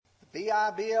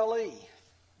Bible.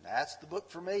 That's the book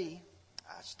for me.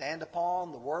 I stand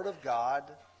upon the Word of God,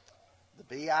 the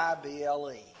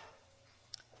Bible.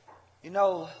 You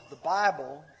know, the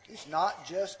Bible is not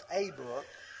just a book.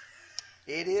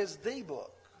 It is the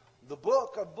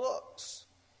book of books,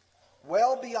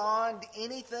 well beyond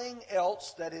anything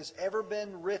else that has ever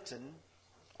been written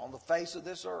on the face of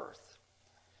this earth.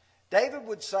 David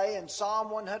would say in Psalm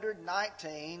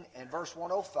 119 and verse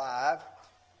 105,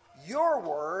 "Your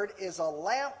word is a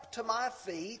lamp to my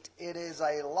feet, it is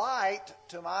a light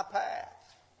to my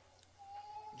path."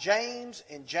 James,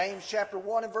 in James chapter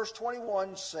 1 and verse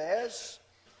 21, says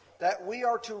that we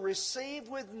are to receive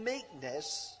with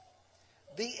meekness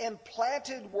the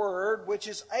implanted word which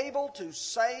is able to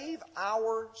save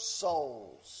our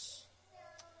souls.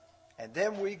 And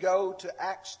then we go to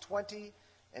Acts 20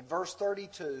 and verse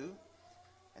 32,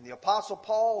 and the Apostle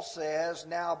Paul says,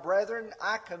 "Now, brethren,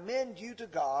 I commend you to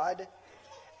God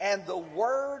and the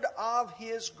word of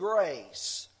His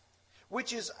grace,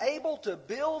 which is able to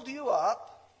build you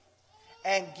up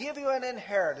and give you an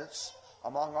inheritance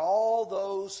among all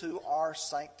those who are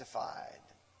sanctified."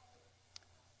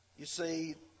 You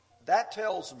see, that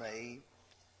tells me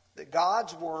that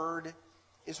God's Word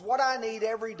is what I need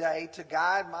every day to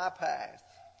guide my path.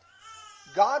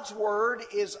 God's Word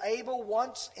is able,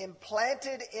 once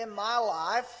implanted in my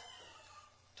life,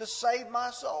 to save my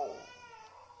soul.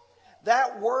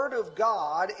 That Word of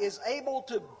God is able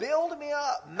to build me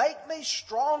up, make me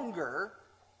stronger,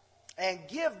 and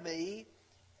give me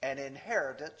an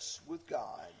inheritance with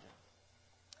God.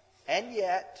 And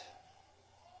yet,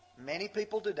 many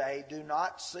people today do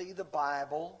not see the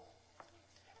Bible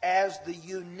as the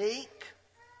unique,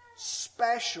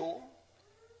 special,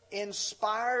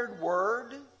 inspired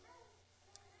Word.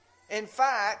 In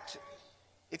fact,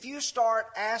 if you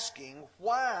start asking,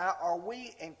 why are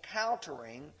we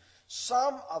encountering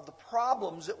some of the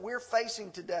problems that we're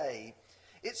facing today,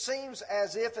 it seems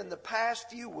as if in the past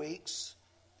few weeks,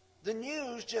 the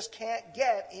news just can't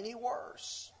get any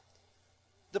worse.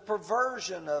 The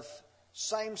perversion of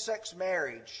same-sex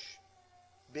marriage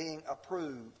being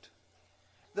approved.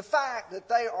 The fact that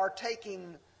they are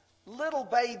taking little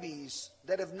babies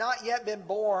that have not yet been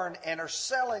born and are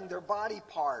selling their body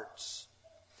parts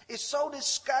is so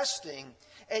disgusting.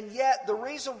 And yet the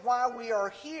reason why we are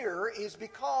here is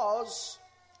because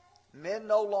men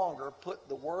no longer put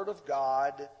the Word of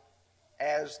God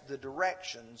as the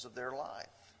directions of their life.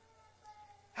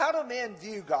 How do men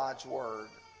view God's Word?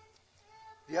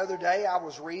 The other day I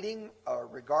was reading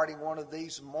regarding one of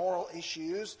these moral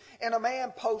issues, and a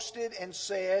man posted and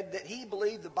said that he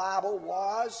believed the Bible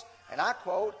was, and I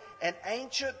quote, "an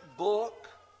ancient book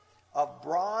of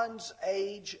Bronze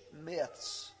Age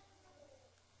myths."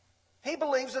 He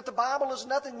believes that the Bible is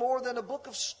nothing more than a book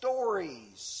of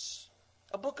stories,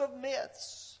 a book of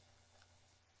myths.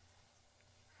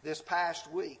 This past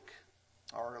week,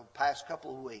 or past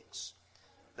couple of weeks,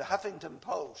 the Huffington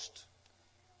Post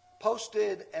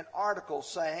posted an article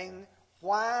saying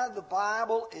why the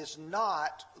Bible is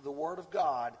not the Word of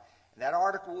God. And that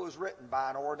article was written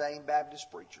by an ordained Baptist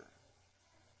preacher.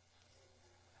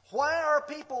 Why are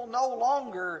people no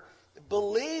longer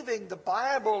believing the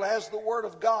Bible as the Word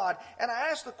of God? And I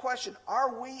ask the question,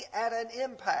 are we at an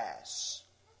impasse?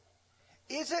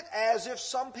 Is it as if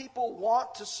some people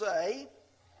want to say,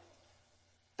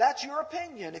 that's your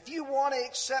opinion. If you want to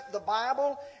accept the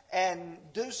Bible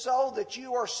and do so, that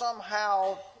you are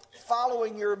somehow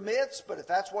following your myths, but if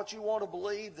that's what you want to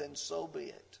believe, then so be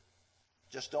it.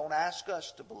 Just don't ask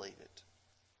us to believe it.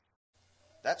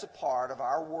 That's a part of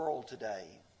our world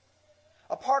today.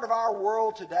 A part of our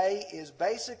world today is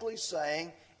basically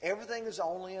saying everything is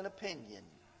only an opinion.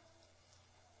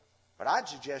 But I'd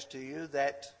suggest to you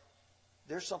that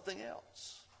there's something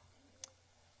else.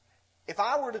 If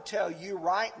I were to tell you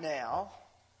right now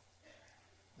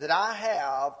that I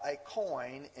have a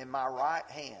coin in my right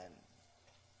hand,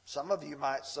 some of you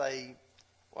might say,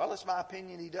 well, it's my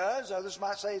opinion he does. Others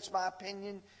might say it's my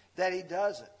opinion that he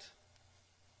doesn't.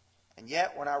 And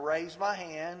yet when I raise my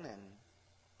hand and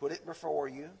put it before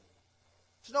you,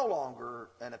 it's no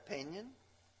longer an opinion.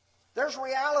 There's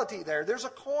reality there. There's a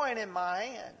coin in my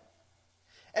hand.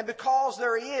 And because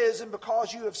there is, and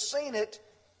because you have seen it,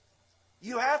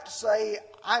 you have to say,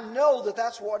 I know that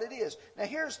that's what it is. Now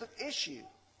here's the issue.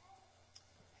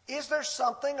 Is there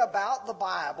something about the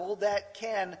Bible that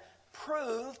can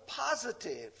prove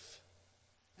positive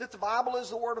that the Bible is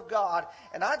the Word of God?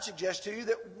 And I'd suggest to you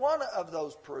that one of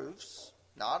those proofs,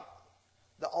 not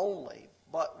the only,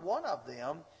 but one of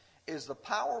them is the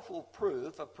powerful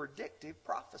proof of predictive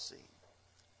prophecy.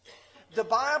 The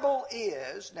Bible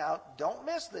is, now don't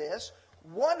miss this,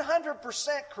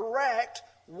 100% correct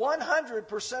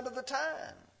 100% of the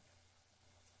time.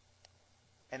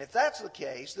 And if that's the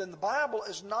case, then the Bible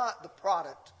is not the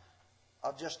product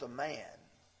of just a man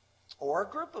or a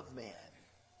group of men.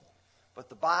 But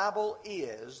the Bible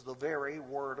is the very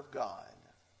Word of God.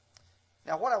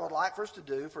 Now, what I would like for us to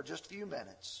do for just a few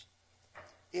minutes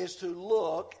is to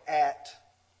look at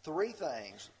three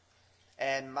things.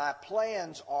 And my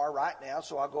plans are right now,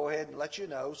 so I'll go ahead and let you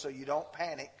know so you don't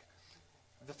panic.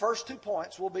 The first 2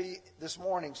 points will be this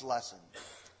morning's lesson.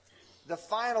 The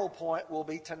final point will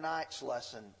be tonight's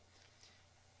lesson.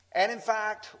 And in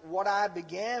fact, what I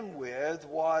began with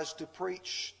was to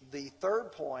preach the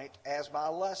third point as my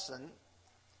lesson.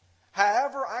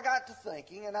 However, I got to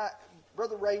thinking, and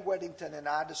Brother Ray Weddington and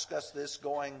I discussed this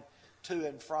going to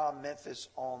and from Memphis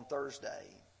on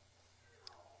Thursday.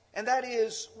 And that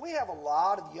is, we have a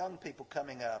lot of young people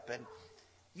coming up, and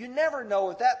you never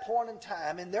know at that point in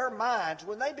time in their minds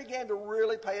when they begin to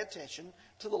really pay attention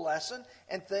to the lesson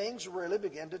and things really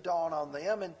begin to dawn on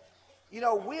them. And,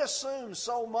 we assume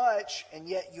so much, and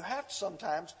yet you have to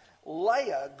sometimes lay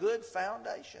a good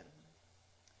foundation.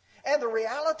 And the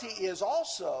reality is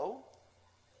also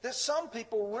that some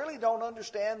people really don't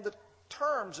understand the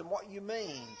terms and what you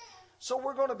mean. So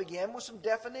we're going to begin with some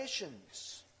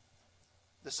definitions.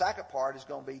 The second part is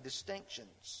going to be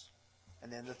distinctions.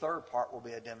 And then the third part will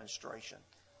be a demonstration.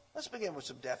 Let's begin with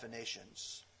some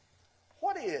definitions.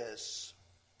 What is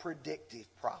predictive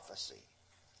prophecy?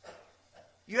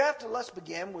 Let's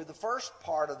begin with the first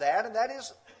part of that, and that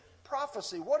is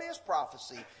prophecy. What is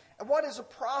prophecy? And what is a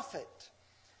prophet?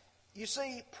 You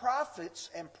see, prophets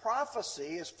and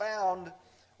prophecy is found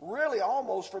really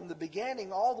almost from the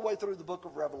beginning all the way through the book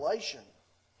of Revelation.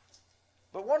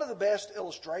 But one of the best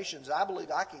illustrations I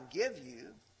believe I can give you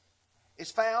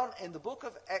is found in the book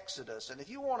of Exodus. And if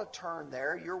you want to turn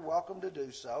there, you're welcome to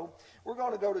do so. We're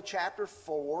going to go to chapter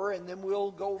 4, and then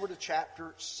we'll go over to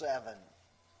chapter 7.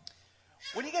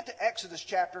 When you get to Exodus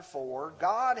chapter 4,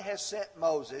 God has sent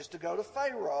Moses to go to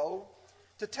Pharaoh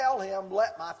to tell him,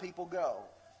 "Let my people go."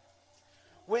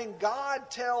 When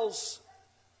God tells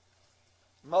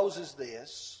Moses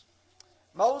this,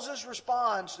 Moses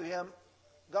responds to him,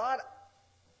 "God,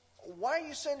 why are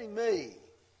you sending me?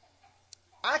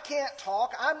 I can't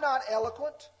talk. I'm not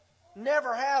eloquent.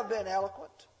 Never have been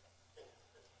eloquent.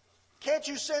 Can't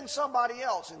you send somebody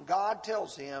else?" And God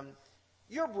tells him,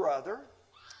 "Your brother,"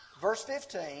 verse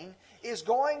 15, "is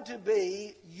going to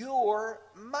be your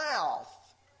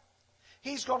mouth.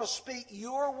 He's going to speak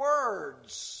your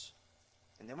words."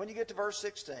 And then when you get to verse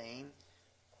 16,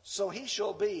 "So he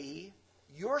shall be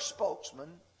your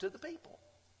spokesman to the people.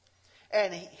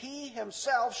 And he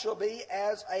himself shall be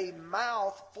as a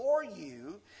mouth for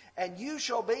you, and you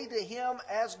shall be to him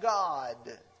as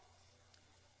God."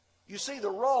 You see,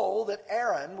 the role that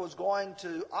Aaron was going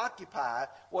to occupy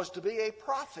was to be a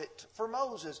prophet for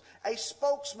Moses, a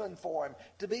spokesman for him,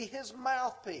 to be his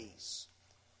mouthpiece.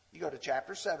 You go to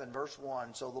chapter 7, verse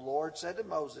 1. "So the Lord said to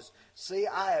Moses, See,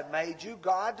 I have made you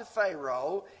God to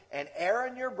Pharaoh, and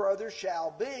Aaron your brother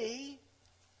shall be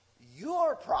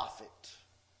your prophet."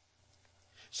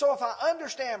 So if I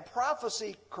understand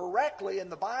prophecy correctly in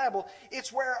the Bible,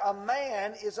 it's where a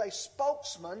man is a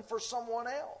spokesman for someone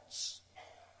else.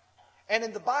 And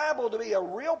in the Bible, to be a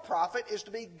real prophet is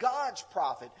to be God's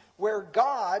prophet, where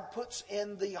God puts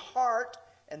in the heart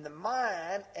and the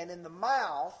mind and in the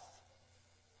mouth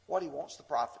what he wants the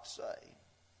prophet to say.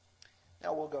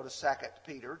 Now we'll go to 2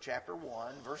 Peter chapter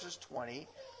 1, verses 20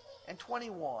 and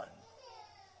 21.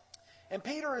 And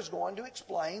Peter is going to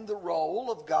explain the role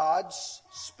of God's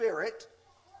Spirit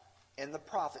in the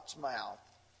prophet's mouth.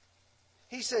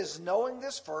 He says, "Knowing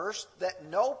this first, that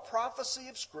no prophecy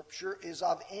of Scripture is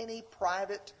of any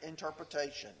private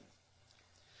interpretation.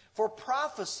 For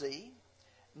prophecy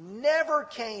never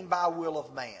came by will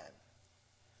of man,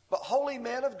 but holy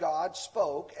men of God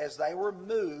spoke as they were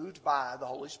moved by the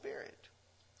Holy Spirit."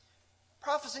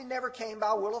 Prophecy never came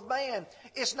by will of man.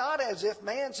 It's not as if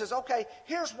man says, "Okay,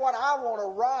 here's what I want to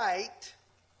write.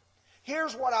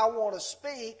 Here's what I want to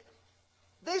speak."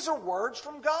 These are words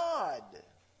from God.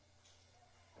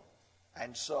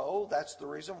 And so that's the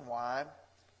reason why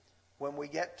when we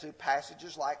get to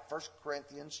passages like 1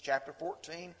 Corinthians chapter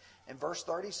 14 and verse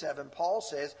 37, Paul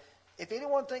says, "If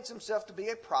anyone thinks himself to be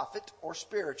a prophet or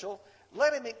spiritual,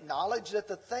 let him acknowledge that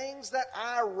the things that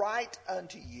I write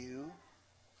unto you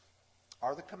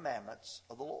are the commandments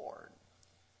of the Lord."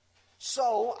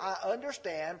 So I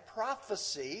understand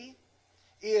prophecy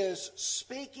is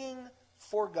speaking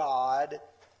for God,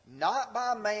 not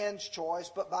by man's choice,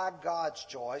 but by God's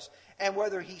choice. And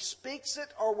whether he speaks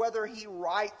it or whether he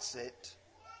writes it,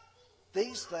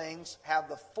 These things have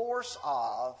the force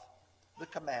of the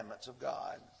commandments of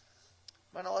God.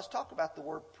 Now let's talk about the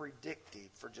word predictive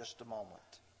for just a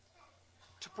moment.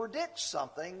 To predict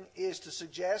something is to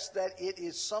suggest that it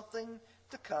is something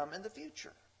to come in the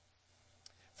future.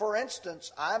 For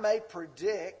instance, I may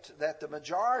predict that the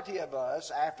majority of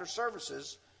us after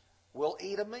services will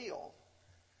eat a meal.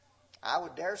 I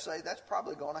would dare say that's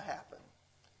probably going to happen.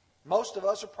 Most of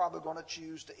us are probably going to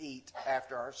choose to eat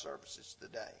after our services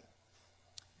today.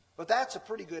 But that's a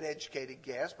pretty good educated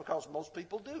guess because most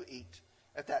people do eat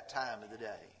at that time of the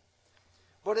day.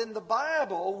 But in the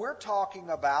Bible, we're talking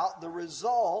about the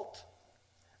result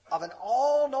of an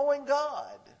all-knowing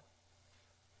God.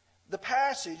 The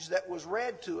passage that was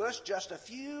read to us just a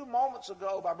few moments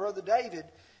ago by Brother David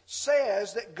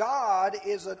says that God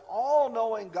is an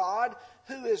all-knowing God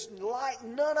who is like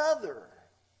none other.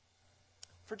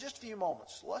 For just a few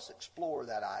moments, let's explore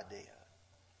that idea.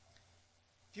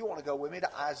 If you want to go with me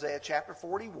to Isaiah chapter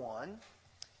 41,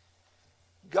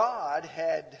 God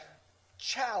had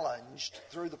challenged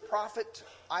through the prophet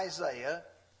Isaiah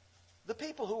the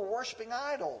people who were worshiping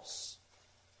idols.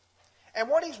 And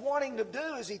what he's wanting to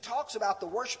do as he talks about the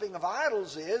worshiping of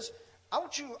idols is, I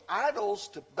want you idols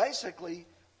to basically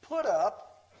put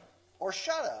up or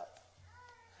shut up.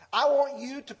 I want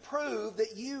you to prove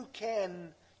that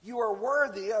you are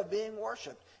worthy of being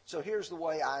worshipped. So here's the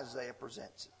way Isaiah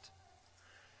presents it.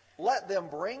 Let them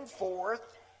bring forth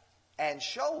and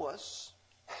show us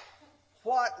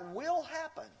what will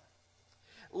happen.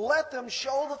 Let them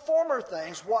show the former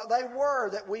things, what they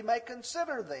were, that we may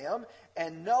consider them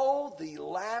and know the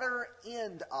latter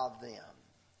end of them.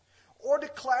 Or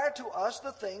declare to us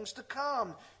the things to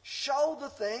come. Show the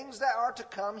things that are to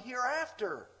come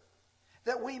hereafter,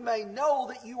 that we may know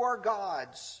that you are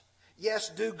gods. Yes,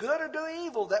 do good or do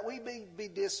evil, that we be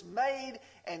dismayed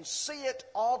and see it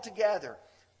all together.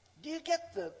 Do you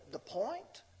get the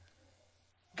point?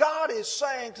 God is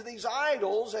saying to these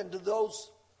idols and to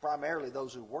those, primarily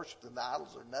those who worship them, the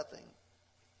idols are nothing.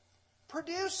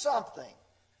 Produce something.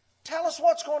 Tell us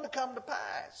what's going to come to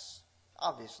pass.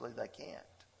 Obviously they can't.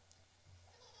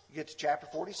 You get to chapter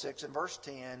 46 and verse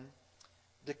 10.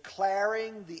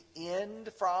 Declaring the end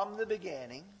from the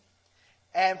beginning,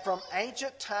 and from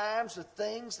ancient times the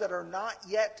things that are not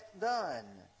yet done.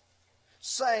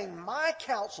 Saying, my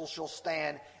counsel shall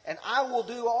stand, and I will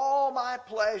do all my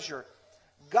pleasure.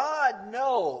 God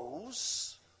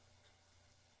knows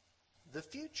the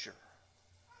future.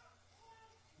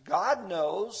 God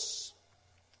knows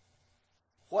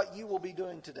what you will be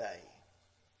doing today,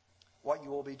 what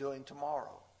you will be doing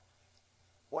tomorrow,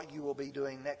 what you will be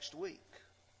doing next week.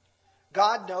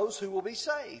 God knows who will be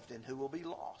saved and who will be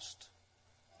lost.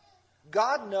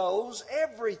 God knows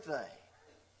everything.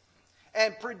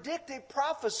 And predictive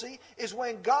prophecy is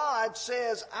when God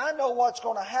says, I know what's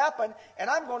going to happen, and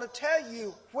I'm going to tell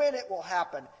you when it will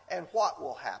happen and what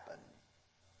will happen.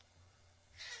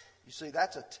 You see,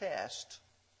 that's a test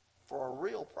for a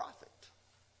real prophet.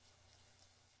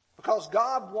 Because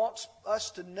God wants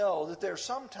us to know that there are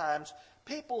sometimes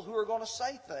people who are going to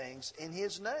say things in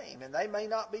His name, and they may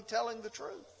not be telling the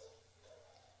truth.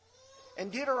 In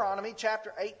Deuteronomy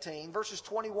chapter 18, verses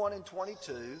 21 and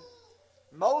 22,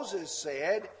 Moses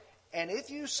said, and if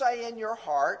you say in your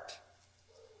heart,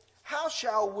 how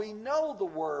shall we know the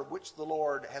word which the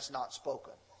Lord has not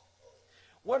spoken?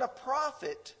 When a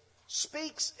prophet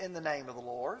speaks in the name of the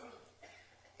Lord,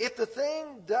 if the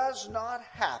thing does not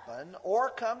happen or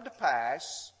come to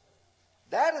pass,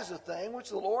 that is a thing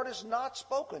which the Lord has not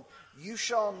spoken. You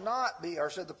shall not be, or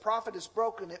said the prophet has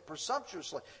spoken it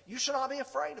presumptuously. You shall not be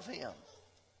afraid of him.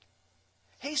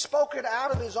 He spoke it out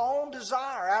of his own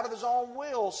desire, out of his own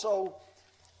will. So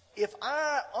if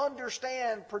I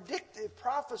understand predictive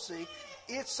prophecy,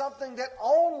 it's something that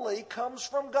only comes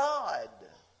from God.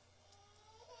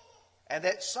 And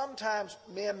that sometimes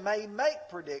men may make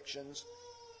predictions,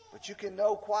 but you can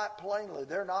know quite plainly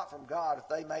they're not from God if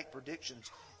they make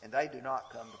predictions and they do not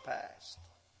come to pass.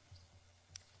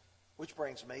 Which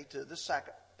brings me to the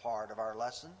second part of our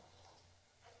lesson,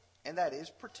 and that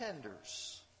is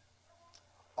pretenders.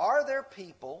 Are there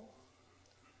people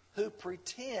who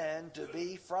pretend to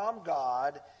be from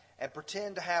God and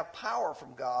pretend to have power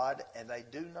from God, and they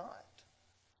do not?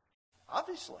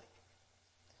 Obviously.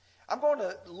 I'm going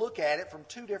to look at it from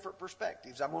two different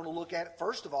perspectives. I'm going to look at it,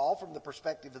 first of all, from the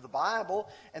perspective of the Bible,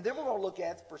 and then we're going to look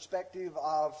at the perspective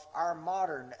of our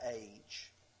modern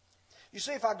age. You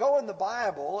see, if I go in the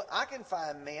Bible, I can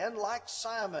find men like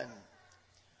Simon.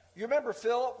 You remember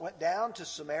Philip went down to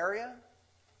Samaria?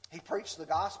 He preached the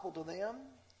gospel to them.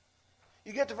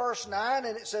 You get to verse 9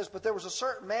 and it says, but there was a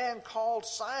certain man called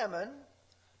Simon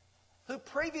who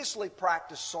previously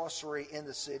practiced sorcery in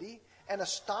the city and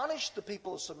astonished the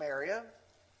people of Samaria.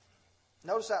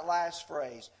 Notice that last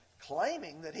phrase,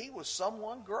 claiming that he was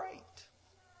someone great.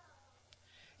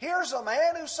 Here's a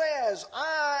man who says,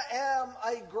 I am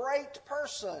a great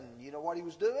person. You know what he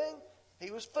was doing?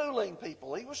 He was fooling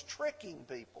people. He was tricking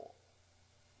people.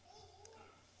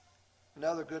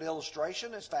 Another good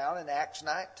illustration is found in Acts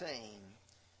 19.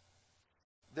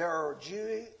 There are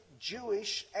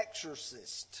Jewish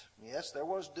exorcists. Yes, there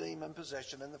was demon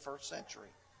possession in the first century.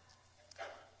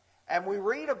 And we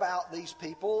read about these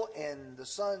people in the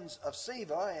sons of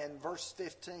Sceva in verse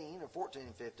 15 or 14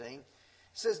 and 15. It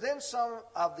says, then some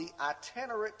of the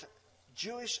itinerant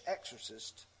Jewish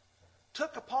exorcists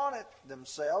took upon it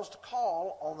themselves to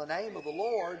call on the name of the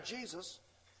Lord Jesus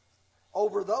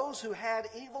over those who had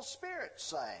evil spirits,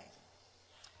 saying,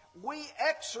 we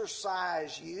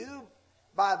exorcise you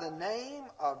by the name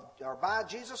of, or by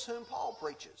Jesus whom Paul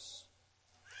preaches.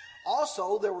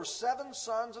 Also, there were 7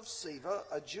 sons of Sceva,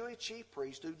 a Jewish chief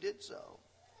priest, who did so.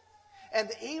 And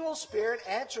the evil spirit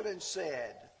answered and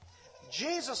said,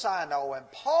 Jesus I know, and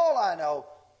Paul I know,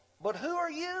 but who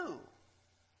are you?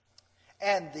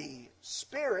 And the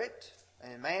spirit,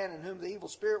 and man in whom the evil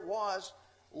spirit was,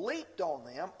 leaped on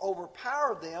them,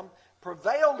 overpowered them,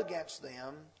 prevailed against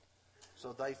them,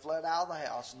 so they fled out of the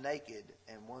house naked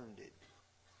and wounded.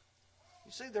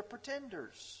 You see, they're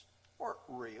pretenders. Weren't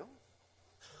real.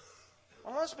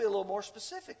 Well, let's be a little more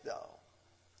specific, though.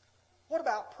 What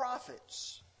about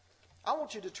prophets? I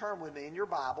want you to turn with me in your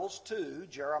Bibles to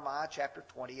Jeremiah chapter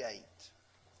 28.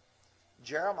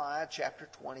 Jeremiah chapter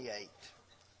 28.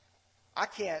 I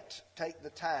can't take the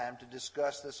time to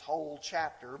discuss this whole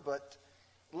chapter, but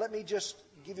let me just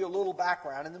give you a little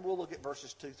background, and then we'll look at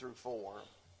verses 2 through 4.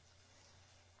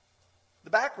 The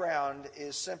background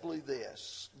is simply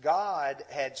this. God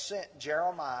had sent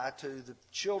Jeremiah to the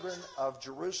children of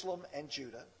Jerusalem and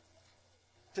Judah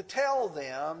to tell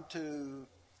them to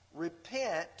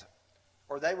repent,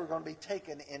 or they were going to be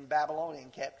taken in Babylonian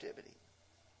captivity.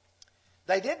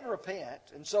 They didn't repent,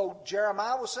 and so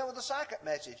Jeremiah was sent with a second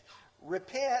message.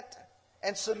 Repent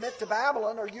and submit to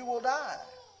Babylon, or you will die.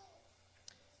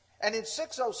 And in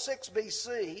 606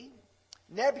 BC,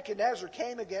 Nebuchadnezzar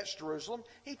came against Jerusalem.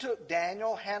 He took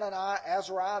Daniel, Hananiah,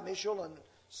 Azariah, Mishael, and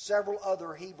several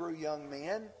other Hebrew young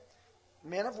men,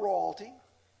 men of royalty,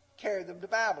 carried them to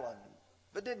Babylon,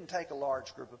 but didn't take a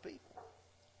large group of people.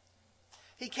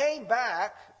 He came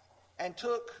back and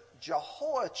took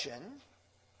Jehoiachin,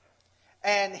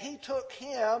 and he took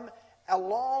him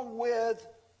along with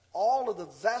all of the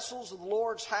vessels of the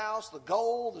Lord's house, the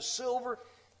gold, the silver,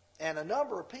 and a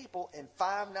number of people in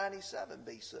 597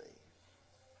 BC.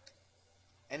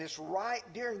 And it's right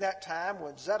during that time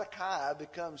when Zedekiah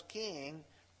becomes king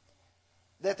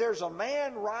that there's a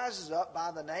man rises up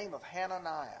by the name of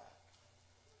Hananiah.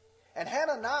 And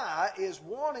Hananiah is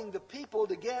wanting the people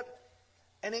to get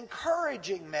an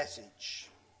encouraging message.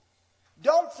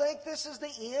 Don't think this is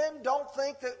the end. Don't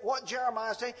think that what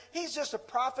Jeremiah is saying, he's just a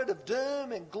prophet of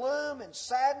doom and gloom and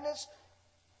sadness.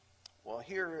 Well,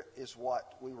 here is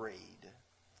what we read.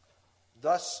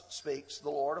 Thus speaks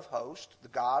the Lord of hosts, the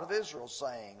God of Israel,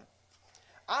 saying,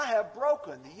 I have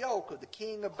broken the yoke of the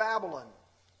king of Babylon.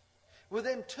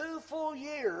 Within 2 full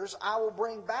years I will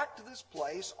bring back to this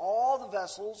place all the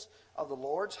vessels of the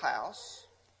Lord's house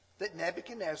that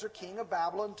Nebuchadnezzar, king of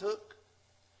Babylon, took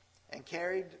and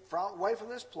carried away from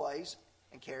this place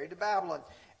and carried to Babylon.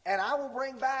 And I will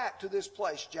bring back to this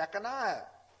place Jeconiah,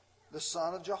 the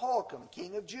son of Jehoiakim,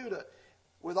 king of Judah,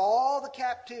 with all the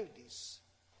captivities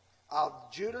of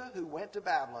Judah who went to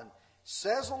Babylon,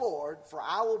 says the Lord, for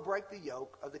I will break the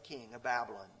yoke of the king of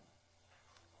Babylon.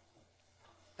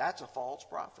 That's a false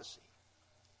prophecy.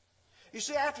 You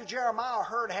see, after Jeremiah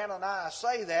heard Hananiah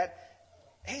say that,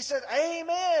 he said,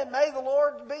 Amen, may the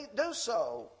Lord do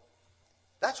so.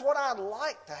 That's what I'd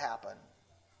like to happen.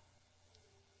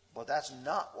 But that's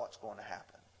not what's going to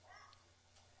happen.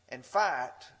 In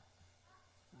fact,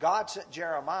 God sent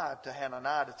Jeremiah to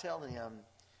Hananiah to tell him,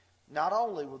 not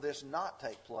only will this not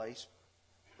take place,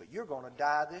 but you're going to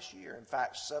die this year. In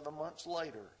fact, 7 months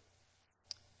later,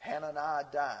 Hananiah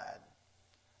died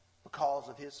because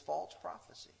of his false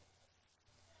prophecy.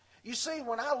 You see,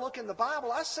 when I look in the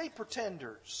Bible, I see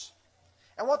pretenders.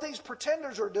 And what these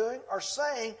pretenders are doing are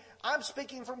saying, I'm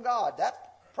speaking from God.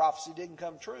 That prophecy didn't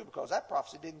come true because that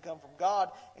prophecy didn't come from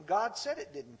God, and God said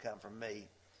it didn't come from me.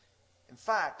 In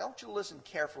fact, I want you to listen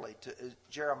carefully to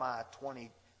Jeremiah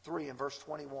 23 and verse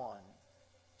 21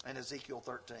 and Ezekiel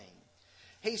 13.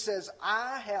 He says,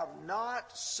 I have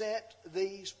not sent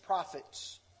these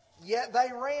prophets, yet they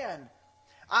ran.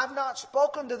 I've not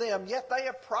spoken to them, yet they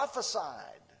have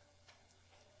prophesied.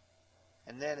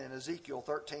 And then in Ezekiel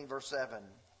 13, verse 7,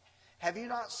 have you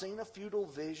not seen a futile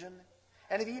vision?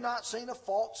 And have you not seen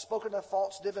spoken of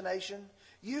false divination?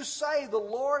 You say, the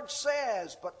Lord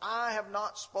says, but I have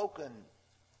not spoken.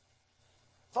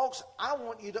 Folks, I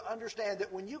want you to understand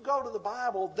that when you go to the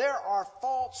Bible, there are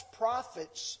false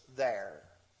prophets there.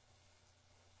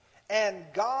 And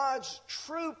God's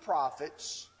true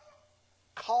prophets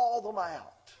call them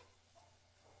out.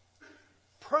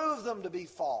 Prove them to be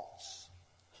false.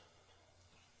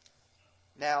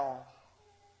 Now,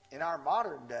 in our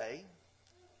modern day,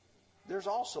 there's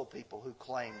also people who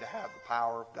claim to have the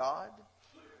power of God.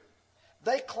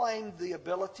 They claim the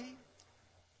ability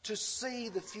to see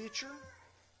the future.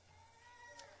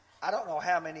 I don't know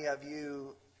how many of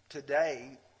you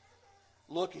today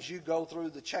look as you go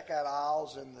through the checkout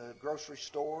aisles in the grocery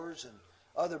stores and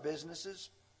other businesses.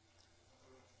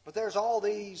 But there's all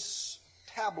these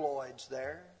tabloids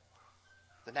there.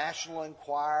 The National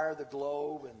Enquirer, the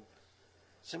Globe, and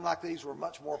it seemed like these were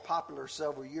much more popular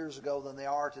several years ago than they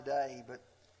are today. But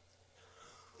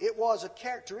it was a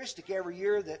characteristic every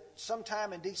year that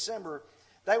sometime in December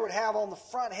they would have on the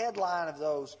front headline of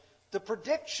those the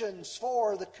predictions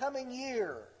for the coming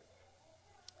year.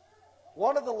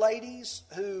 One of the ladies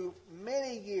who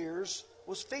many years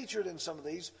was featured in some of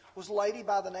these was a lady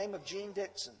by the name of Jean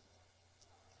Dixon.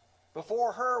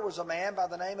 Before her was a man by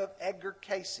the name of Edgar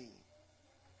Casey.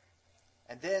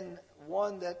 And then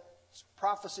one that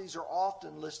prophecies are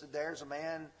often listed there is a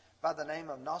man by the name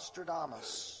of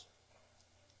Nostradamus.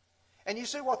 And you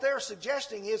see what they're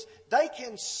suggesting is they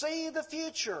can see the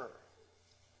future.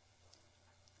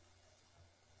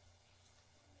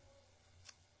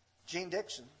 Jean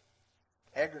Dixon,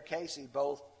 Edgar Casey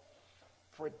both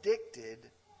predicted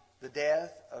the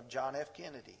death of John F.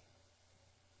 Kennedy.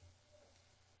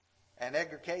 And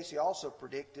Edgar Casey also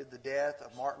predicted the death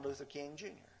of Martin Luther King Jr.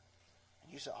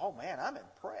 And you say, oh man, I'm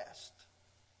impressed.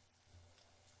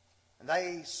 And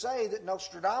they say that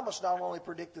Nostradamus not only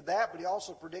predicted that, but he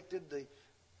also predicted the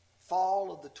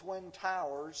fall of the Twin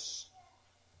Towers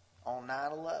on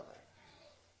 9/11.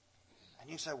 And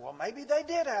you say, well, maybe they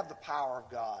did have the power of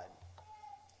God.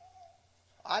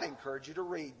 I'd encourage you to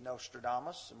read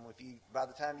Nostradamus, and if you, by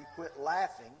the time you quit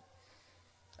laughing,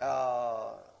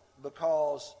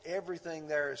 because everything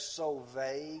there is so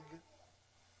vague,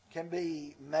 can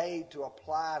be made to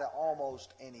apply to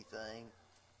almost anything.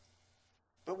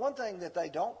 But one thing that they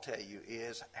don't tell you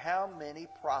is how many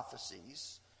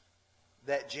prophecies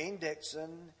that Jean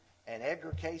Dixon and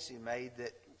Edgar Casey made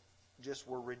that just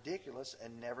were ridiculous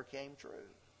and never came true.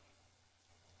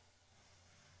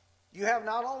 You have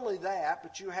not only that,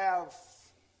 but you have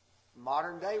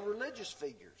modern day religious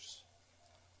figures.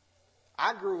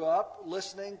 I grew up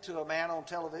listening to a man on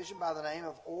television by the name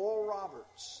of Oral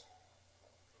Roberts.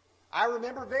 I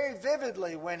remember very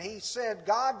vividly when he said,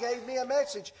 God gave me a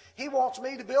message. He wants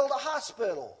me to build a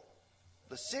hospital,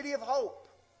 the City of Hope.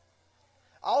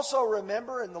 I also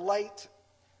remember in the late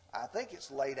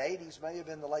 80s, may have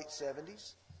been the late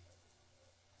 70s,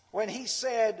 when he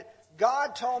said,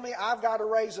 God told me I've got to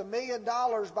raise $1 million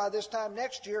by this time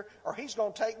next year or he's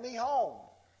going to take me home.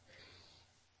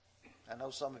 I know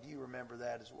some of you remember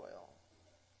that as well.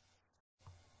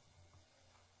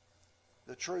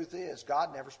 The truth is,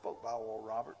 God never spoke by Oral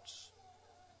Roberts.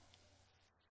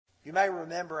 You may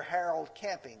remember Harold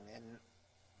Camping in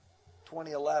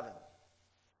 2011.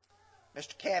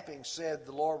 Mr. Camping said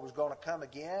the Lord was going to come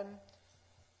again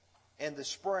in the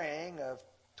spring of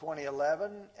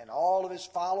 2011, and all of his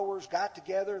followers got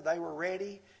together. They were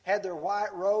ready, had their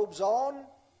white robes on.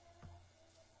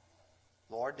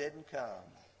 Lord didn't come.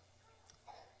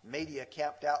 Media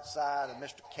camped outside of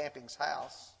Mr. Camping's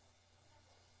house.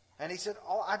 And he said,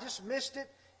 oh, I just missed it.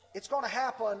 It's going to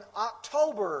happen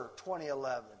October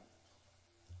 2011.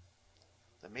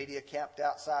 The media camped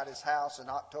outside his house in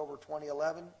October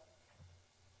 2011.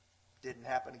 Didn't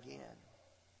happen again.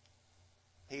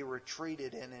 He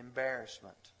retreated in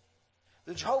embarrassment.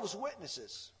 The Jehovah's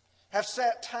Witnesses have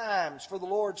set times for the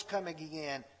Lord's coming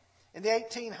again. In the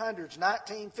 1800s,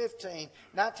 1915,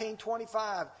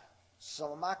 1925,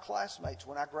 some of my classmates,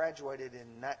 when I graduated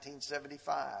in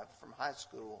 1975 from high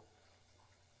school,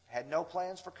 had no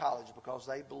plans for college because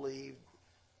they believed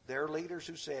their leaders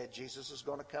who said Jesus is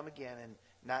going to come again in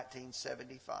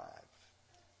 1975.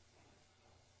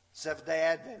 Seventh-day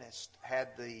Adventists had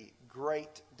the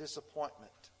great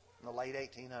disappointment in the late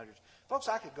 1800s. Folks,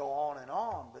 I could go on,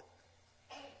 but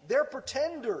they're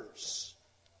pretenders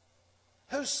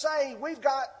who say we've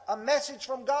got a message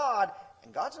from God,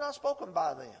 and God's not spoken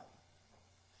by them.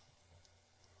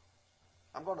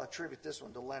 I'm going to attribute this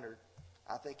one to Leonard.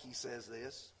 I think he says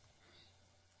this.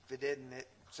 If it didn't, it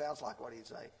sounds like what he'd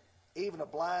say. Even a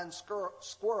blind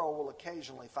squirrel will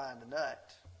occasionally find a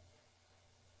nut.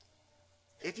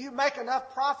 If you make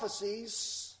enough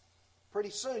prophecies, pretty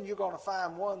soon you're going to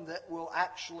find one that will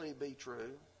actually be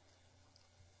true.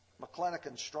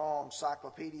 McClintock Strong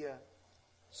Encyclopedia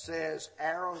says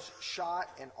arrows shot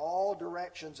in all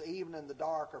directions, even in the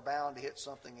dark, are bound to hit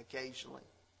something occasionally.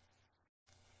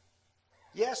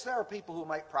 Yes, there are people who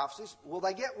make prophecies. Will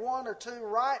they get one or two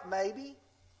right? Maybe.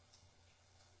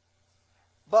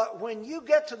 But when you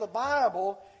get to the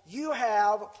Bible, you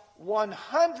have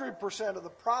 100% of the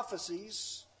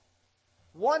prophecies,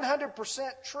 100%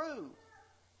 true.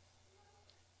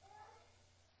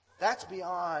 That's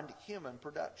beyond human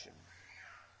production.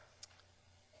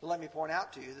 But let me point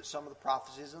out to you that some of the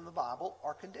prophecies in the Bible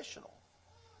are conditional.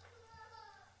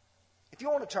 If you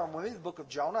want to turn with me to the book of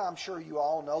Jonah, I'm sure you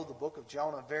all know the book of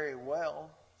Jonah very well.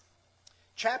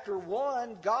 Chapter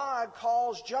 1, God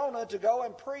calls Jonah to go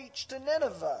and preach to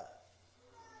Nineveh.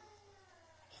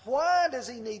 Why does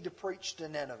he need to preach to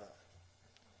Nineveh?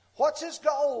 What's his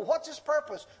goal? What's his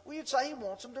purpose? Well, you'd say he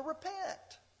wants them to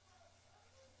repent.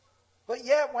 But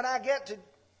yet, when I get to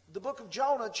the book of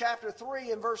Jonah, chapter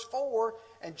 3 and verse 4,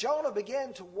 and Jonah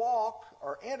began to walk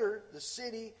or enter the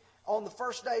city on the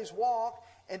first day's walk,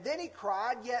 and then he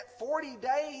cried, "Yet 40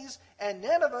 days, and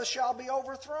Nineveh shall be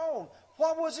overthrown."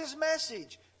 What was his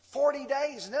message? 40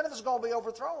 days, Nineveh's going to be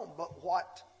overthrown. But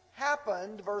what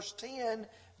happened? Verse 10,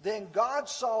 then God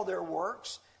saw their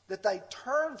works, that they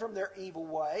turned from their evil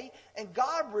way, and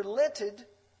God relented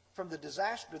from the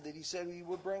disaster that he said he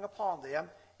would bring upon them,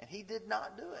 and he did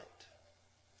not do it.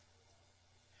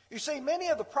 You see, many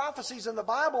of the prophecies in the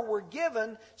Bible were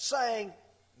given saying,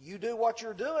 you do what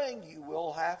you're doing, you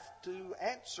will have to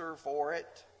answer for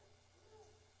it.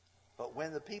 But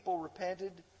when the people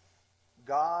repented,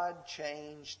 God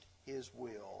changed his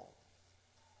will.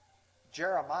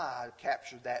 Jeremiah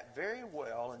captured that very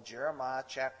well in Jeremiah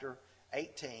chapter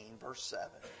 18, verse 7.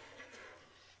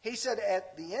 He said,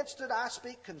 at the instant I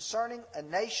speak concerning a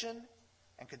nation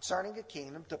and concerning a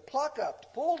kingdom, to pluck up, to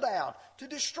pull down, to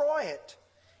destroy it.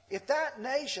 If that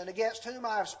nation against whom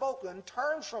I have spoken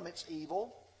turns from its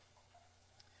evil,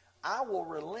 I will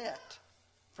relent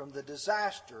from the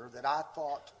disaster that I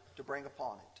thought to bring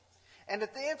upon it. And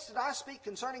at the instant I speak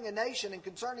concerning a nation and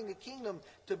concerning a kingdom,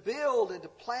 to build and to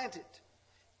plant it,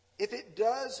 if it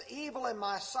does evil in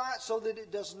my sight so that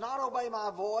it does not obey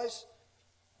my voice,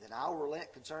 then I will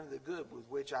relent concerning the good with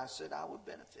which I said I would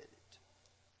benefit it.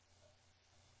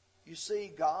 You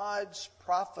see, God's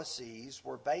prophecies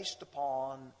were based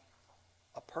upon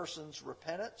a person's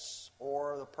repentance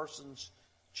or the person's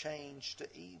change to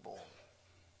evil.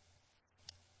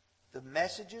 The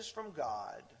messages from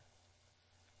God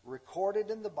recorded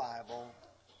in the Bible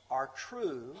are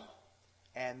true,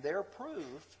 and they're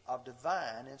proof of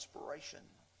divine inspiration.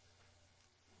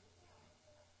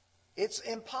 It's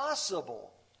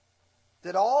impossible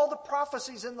that all the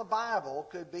prophecies in the Bible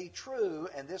could be true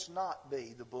and this not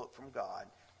be the book from God.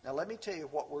 Now let me tell you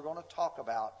what we're going to talk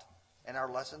about in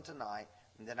our lesson tonight,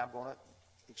 and then I'm going to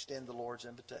extend the Lord's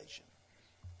invitation.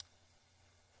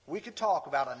 We could talk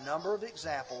about a number of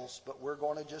examples, but we're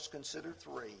going to just consider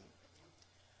three.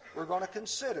 We're going to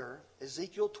consider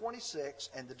Ezekiel 26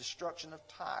 and the destruction of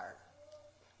Tyre.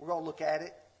 We're going to look at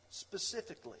it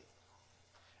specifically.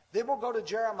 Then we'll go to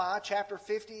Jeremiah chapter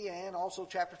 50 and also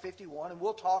chapter 51, and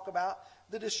we'll talk about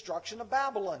the destruction of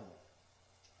Babylon.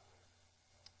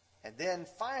 And then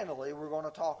finally, we're going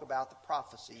to talk about the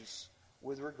prophecies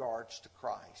with regards to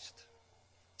Christ.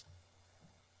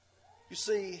 You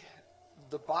see,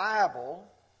 the Bible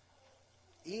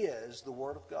is the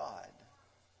Word of God.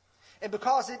 And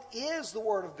because it is the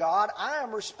Word of God, I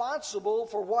am responsible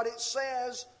for what it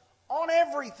says on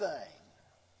everything.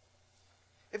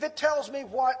 If it tells me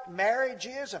what marriage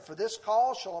is, and for this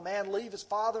cause shall a man leave his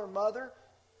father and mother,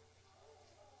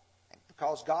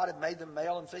 because God had made them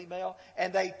male and female,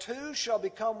 and they two shall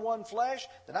become one flesh,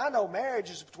 then I know marriage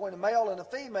is between a male and a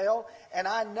female, and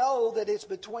I know that it's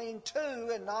between two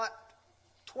and not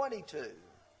 22.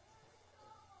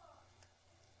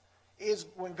 Is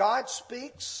when God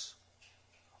speaks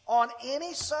on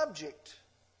any subject,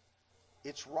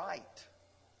 it's right.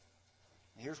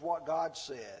 And here's what God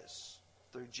says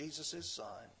through Jesus his Son.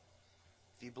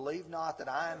 If you believe not that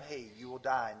I am he, you will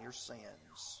die in your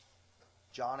sins.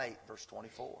 John 8, verse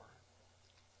 24.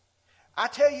 I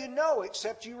tell you no,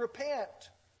 except you repent,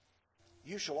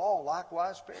 you shall all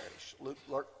likewise perish.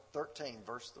 Luke 13,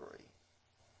 verse 3.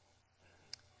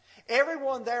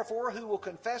 Everyone, therefore, who will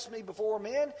confess me before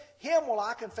men, him will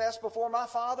I confess before my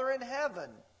Father in heaven.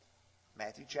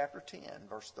 Matthew chapter 10,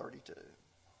 verse 32.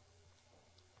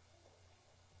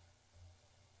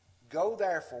 Go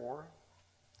therefore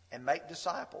and make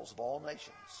disciples of all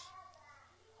nations,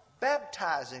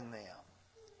 baptizing them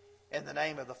in the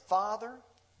name of the Father,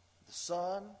 the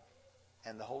Son,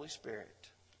 and the Holy Spirit,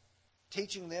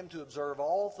 teaching them to observe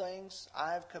all things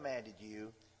I have commanded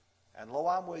you. And lo,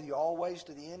 I'm with you always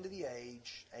to the end of the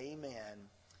age. Amen.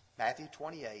 Matthew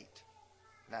 28,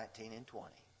 19 and 20.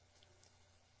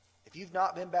 If you've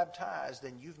not been baptized,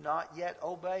 then you've not yet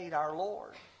obeyed our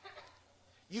Lord.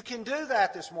 You can do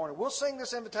that this morning. We'll sing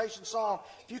this invitation song.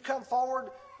 If you come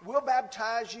forward, we'll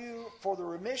baptize you for the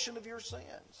remission of your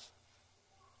sins.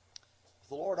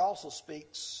 The Lord also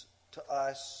speaks to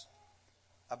us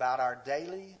about our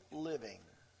daily living.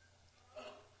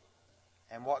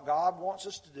 And what God wants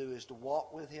us to do is to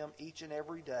walk with Him each and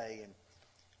every day. And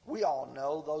we all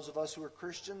know, those of us who are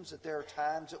Christians, that there are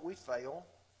times that we fail.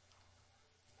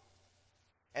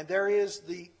 And there is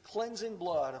the cleansing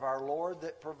blood of our Lord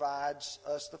that provides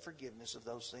us the forgiveness of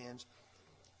those sins.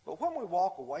 But when we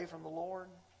walk away from the Lord,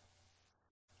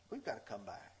 we've got to come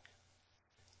back.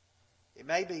 It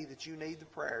may be that you need the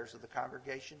prayers of the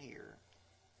congregation here.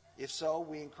 If so,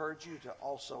 we encourage you to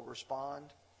also respond.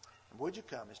 And would you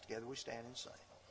come as together we stand and sing?